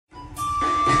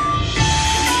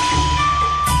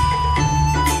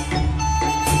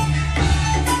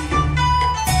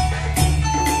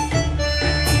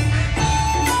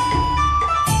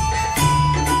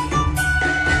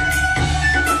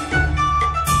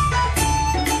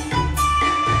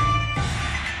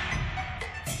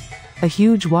A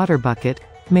huge water bucket,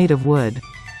 made of wood.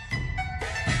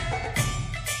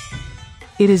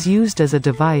 It is used as a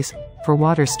device for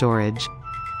water storage.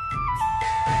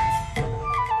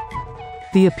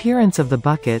 The appearance of the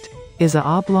bucket is a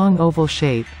oblong oval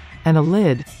shape, and a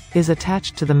lid is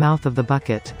attached to the mouth of the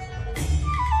bucket.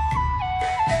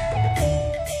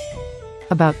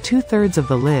 About 2/3 of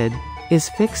the lid is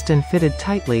fixed and fitted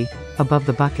tightly above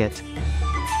the bucket.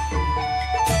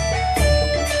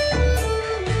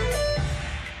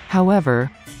 However,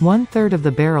 1/3 of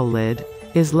the barrel lid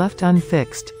is left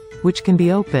unfixed, which can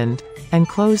be opened and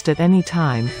closed at any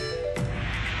time.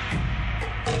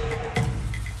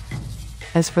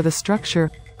 As for the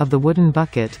structure of the wooden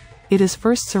bucket, it is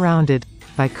first surrounded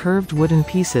by curved wooden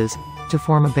pieces to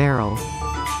form a barrel.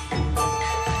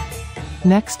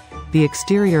 Next, the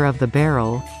exterior of the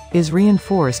barrel is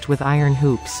reinforced with iron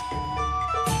hoops.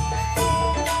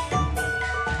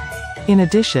 In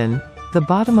addition, the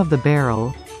bottom of the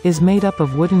barrel is made up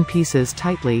of wooden pieces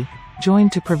tightly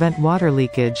joined to prevent water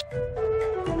leakage.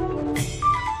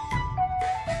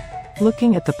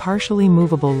 Looking at the partially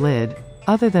movable lid,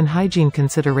 other than hygiene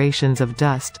considerations of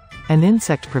dust and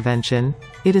insect prevention,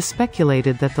 it is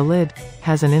speculated that the lid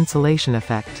has an insulation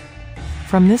effect.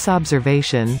 From this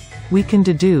observation, we can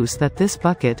deduce that this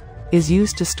bucket is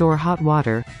used to store hot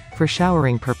water for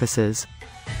showering purposes.